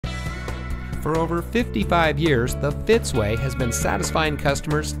For over 55 years, the Fitzway has been satisfying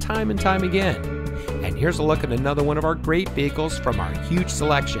customers time and time again. And here's a look at another one of our great vehicles from our huge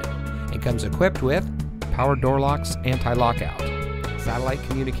selection. It comes equipped with power door locks, anti-lockout, satellite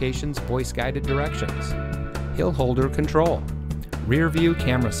communications, voice-guided directions, hill holder control, rear view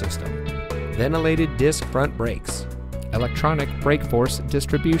camera system, ventilated disc front brakes, electronic brake force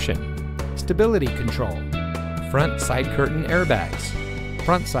distribution, stability control, front side curtain airbags,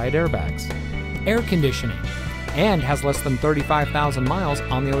 front side airbags, air conditioning, and has less than 35,000 miles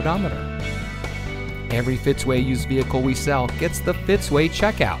on the odometer. Every Fitzway used vehicle we sell gets the Fitzway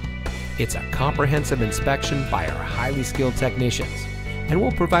checkout. It's a comprehensive inspection by our highly skilled technicians, and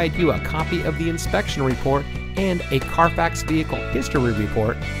we'll provide you a copy of the inspection report and a Carfax vehicle history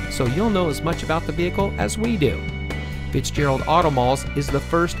report so you'll know as much about the vehicle as we do. Fitzgerald Auto Malls is the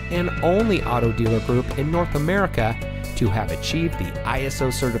first and only auto dealer group in North America to have achieved the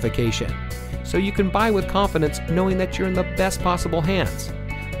ISO certification, so you can buy with confidence knowing that you're in the best possible hands.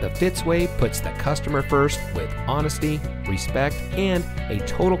 The Fitzway puts the customer first with honesty, respect, and a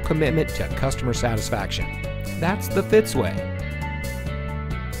total commitment to customer satisfaction. That's the Fitzway.